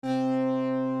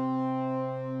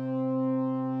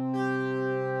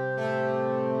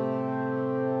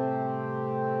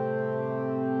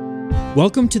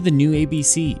Welcome to the New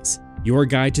ABCs, your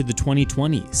guide to the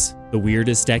 2020s, the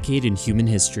weirdest decade in human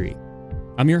history.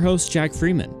 I'm your host, Jack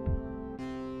Freeman.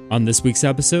 On this week's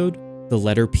episode, the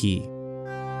letter P.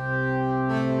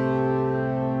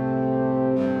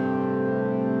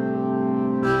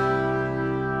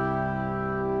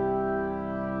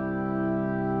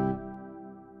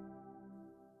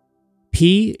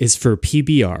 P is for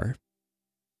PBR.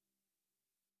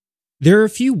 There are a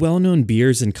few well-known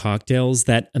beers and cocktails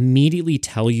that immediately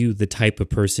tell you the type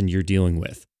of person you're dealing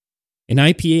with. An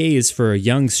IPA is for a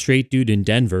young straight dude in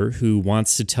Denver who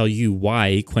wants to tell you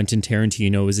why Quentin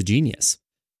Tarantino is a genius.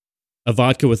 A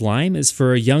vodka with lime is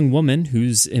for a young woman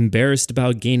who's embarrassed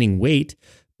about gaining weight,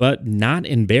 but not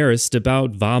embarrassed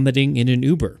about vomiting in an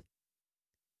Uber.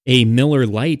 A Miller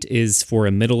Lite is for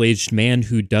a middle-aged man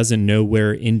who doesn't know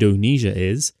where Indonesia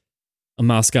is. A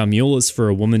Moscow Mule is for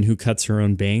a woman who cuts her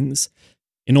own bangs.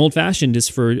 An Old Fashioned is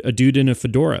for a dude in a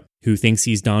fedora who thinks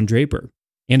he's Don Draper.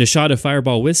 And a shot of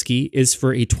Fireball whiskey is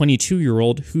for a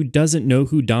 22-year-old who doesn't know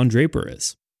who Don Draper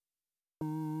is.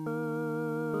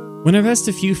 When I've asked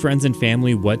a few friends and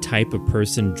family what type of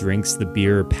person drinks the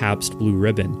beer Pabst Blue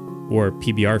Ribbon, or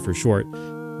PBR for short,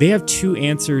 they have two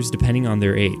answers depending on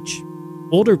their age.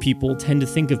 Older people tend to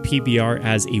think of PBR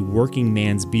as a working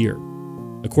man's beer.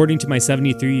 According to my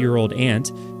 73-year-old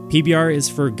aunt, PBR is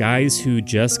for guys who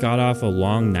just got off a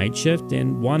long night shift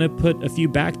and want to put a few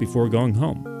back before going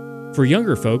home. For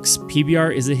younger folks,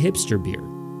 PBR is a hipster beer.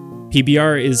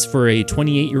 PBR is for a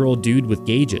 28-year-old dude with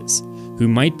gauges, who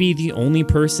might be the only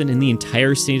person in the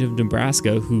entire state of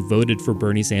Nebraska who voted for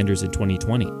Bernie Sanders in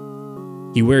 2020.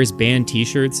 He wears band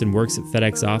t-shirts and works at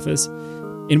FedEx office,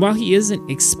 and while he isn't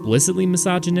explicitly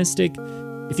misogynistic,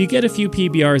 if you get a few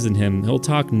PBRs in him, he'll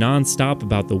talk nonstop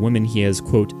about the women he has,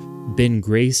 quote, been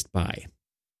graced by.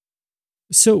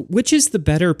 So, which is the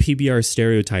better PBR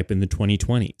stereotype in the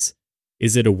 2020s?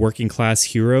 Is it a working class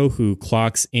hero who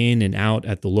clocks in and out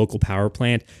at the local power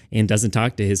plant and doesn't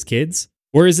talk to his kids?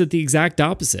 Or is it the exact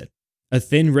opposite? A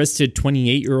thin-wristed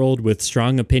 28-year-old with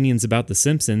strong opinions about The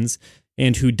Simpsons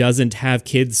and who doesn't have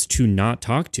kids to not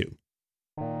talk to?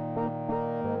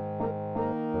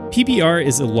 PBR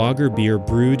is a lager beer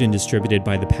brewed and distributed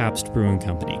by the Pabst Brewing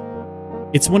Company.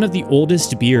 It's one of the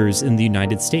oldest beers in the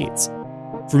United States.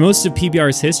 For most of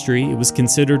PBR's history, it was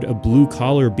considered a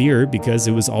blue-collar beer because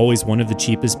it was always one of the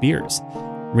cheapest beers,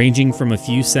 ranging from a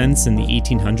few cents in the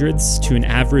 1800s to an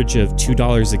average of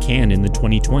 $2 a can in the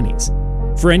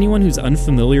 2020s. For anyone who's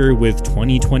unfamiliar with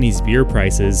 2020's beer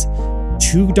prices,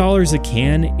 $2 a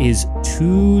can is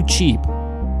too cheap.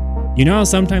 You know how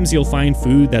sometimes you'll find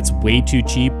food that's way too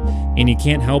cheap and you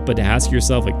can't help but to ask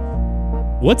yourself, like,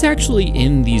 what's actually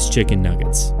in these chicken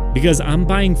nuggets? Because I'm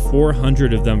buying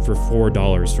 400 of them for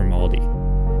 $4 from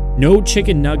Aldi. No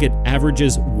chicken nugget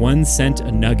averages 1 cent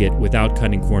a nugget without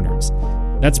cutting corners.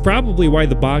 That's probably why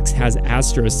the box has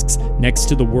asterisks next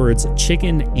to the words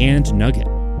chicken and nugget.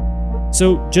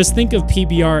 So just think of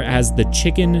PBR as the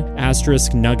chicken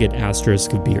asterisk nugget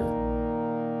asterisk of beer.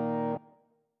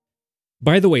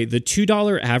 By the way, the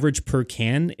 $2 average per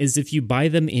can is if you buy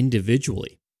them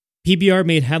individually. PBR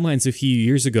made headlines a few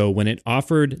years ago when it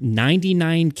offered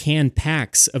 99 can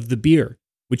packs of the beer,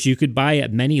 which you could buy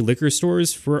at many liquor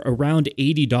stores for around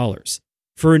 $80.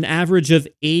 For an average of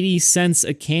 80 cents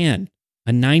a can,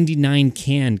 a 99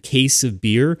 can case of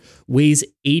beer weighs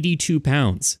 82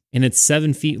 pounds and it's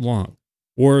 7 feet long,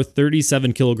 or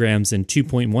 37 kilograms and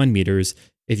 2.1 meters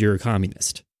if you're a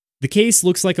communist. The case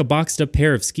looks like a boxed up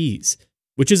pair of skis,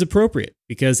 which is appropriate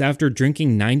because after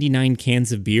drinking 99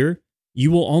 cans of beer,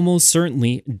 you will almost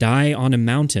certainly die on a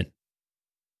mountain.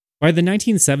 By the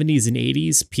 1970s and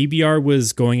 80s, PBR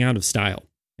was going out of style.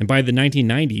 And by the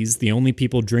 1990s, the only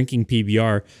people drinking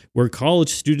PBR were college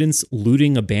students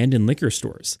looting abandoned liquor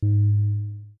stores.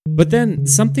 But then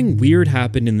something weird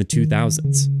happened in the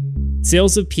 2000s.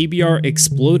 Sales of PBR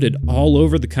exploded all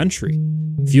over the country,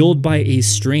 fueled by a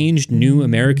strange new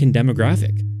American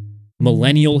demographic: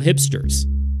 millennial hipsters.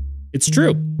 It's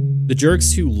true. The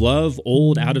jerks who love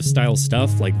old, out-of-style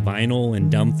stuff like vinyl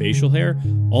and dumb facial hair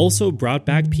also brought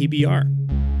back PBR.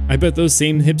 I bet those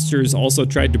same hipsters also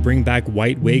tried to bring back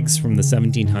white wigs from the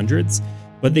 1700s,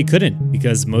 but they couldn't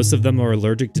because most of them are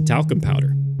allergic to talcum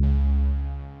powder.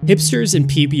 Hipsters and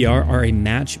PBR are a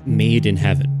match made in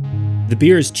heaven. The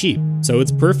beer is cheap, so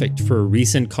it's perfect for a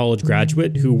recent college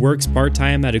graduate who works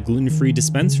part-time at a gluten-free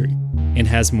dispensary and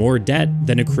has more debt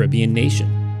than a Caribbean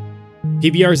nation.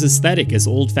 PBR's aesthetic is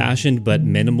old-fashioned but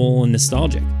minimal and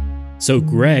nostalgic, so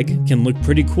Greg can look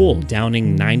pretty cool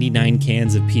downing 99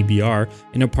 cans of PBR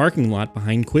in a parking lot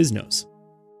behind Quiznos.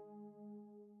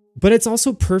 But it's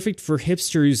also perfect for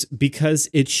hipsters because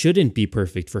it shouldn't be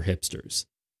perfect for hipsters.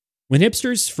 When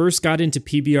hipsters first got into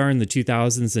PBR in the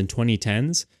 2000s and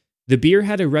 2010s, the beer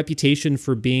had a reputation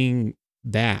for being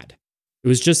bad. It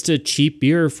was just a cheap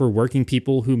beer for working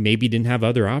people who maybe didn't have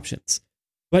other options.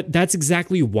 But that's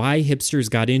exactly why hipsters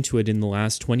got into it in the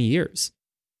last 20 years.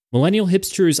 Millennial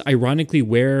hipsters ironically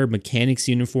wear mechanics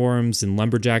uniforms and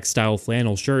lumberjack-style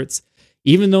flannel shirts,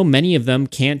 even though many of them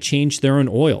can't change their own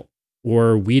oil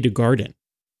or weed a garden.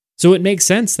 So it makes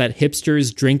sense that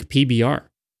hipsters drink PBR.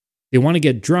 They want to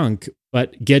get drunk,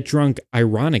 but get drunk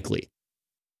ironically.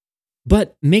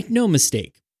 But make no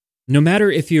mistake, no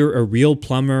matter if you're a real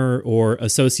plumber or a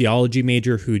sociology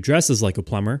major who dresses like a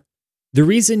plumber, the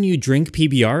reason you drink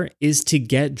PBR is to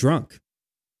get drunk.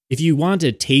 If you want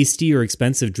a tasty or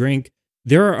expensive drink,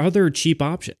 there are other cheap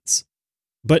options.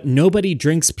 But nobody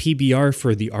drinks PBR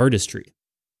for the artistry.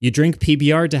 You drink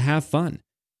PBR to have fun.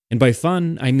 And by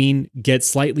fun, I mean get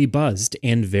slightly buzzed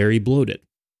and very bloated.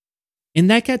 And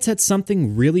that gets at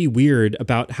something really weird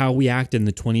about how we act in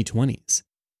the 2020s.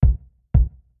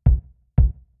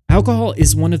 Alcohol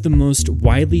is one of the most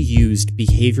widely used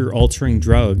behavior-altering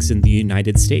drugs in the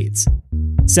United States.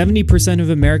 70% of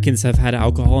Americans have had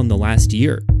alcohol in the last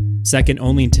year, second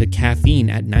only to caffeine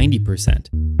at 90%.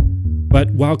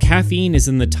 But while caffeine is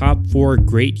in the top 4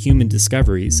 great human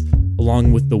discoveries,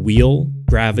 along with the wheel,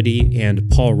 gravity, and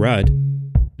Paul Rudd,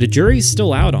 the jury's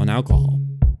still out on alcohol.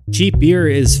 Cheap beer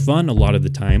is fun a lot of the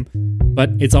time,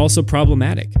 but it's also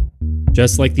problematic,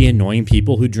 just like the annoying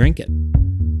people who drink it.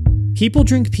 People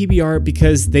drink PBR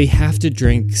because they have to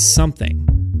drink something.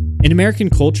 In American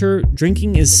culture,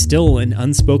 drinking is still an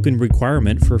unspoken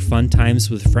requirement for fun times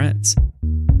with friends.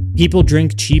 People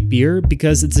drink cheap beer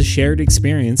because it's a shared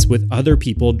experience with other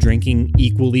people drinking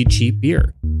equally cheap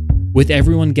beer, with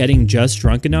everyone getting just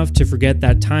drunk enough to forget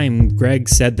that time Greg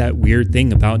said that weird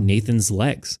thing about Nathan's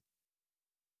legs.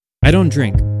 I don't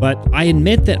drink, but I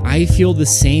admit that I feel the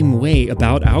same way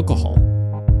about alcohol.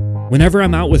 Whenever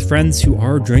I'm out with friends who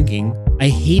are drinking, I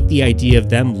hate the idea of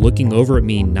them looking over at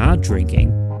me not drinking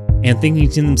and thinking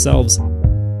to themselves,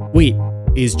 wait,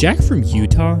 is Jack from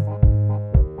Utah?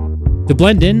 To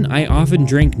blend in, I often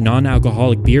drink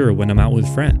non-alcoholic beer when I'm out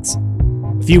with friends.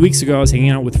 A few weeks ago, I was hanging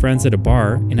out with friends at a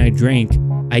bar and I drank,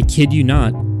 I kid you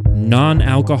not,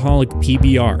 non-alcoholic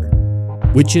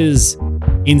PBR, which is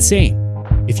insane.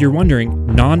 If you're wondering,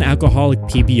 non-alcoholic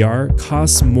PBR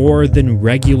costs more than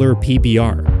regular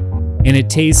PBR, and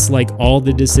it tastes like all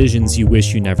the decisions you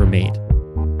wish you never made.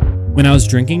 When I was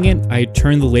drinking it, I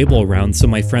turned the label around so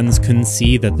my friends couldn't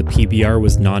see that the PBR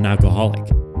was non-alcoholic.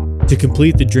 To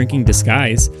complete the drinking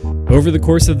disguise, over the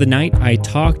course of the night, I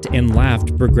talked and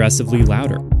laughed progressively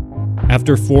louder.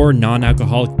 After 4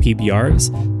 non-alcoholic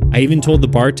PBRs, I even told the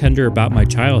bartender about my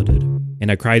childhood, and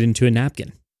I cried into a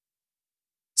napkin.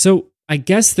 So, I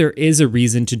guess there is a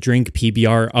reason to drink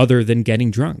PBR other than getting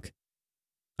drunk.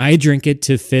 I drink it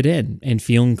to fit in and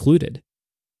feel included.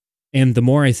 And the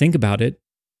more I think about it,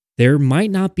 there might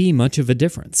not be much of a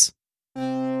difference.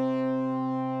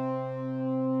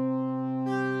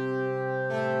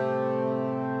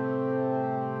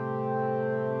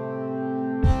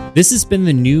 This has been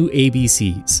the New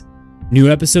ABCs.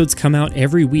 New episodes come out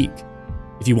every week.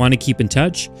 If you want to keep in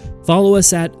touch, follow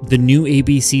us at The New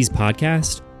ABCs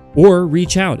Podcast or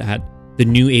reach out at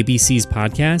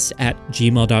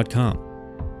thenewabcspodcast@gmail.com.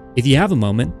 If you have a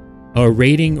moment, a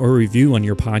rating or review on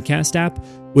your podcast app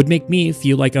would make me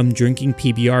feel like I'm drinking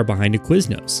PBR behind a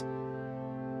Quiznos.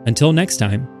 Until next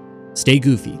time, stay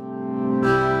goofy.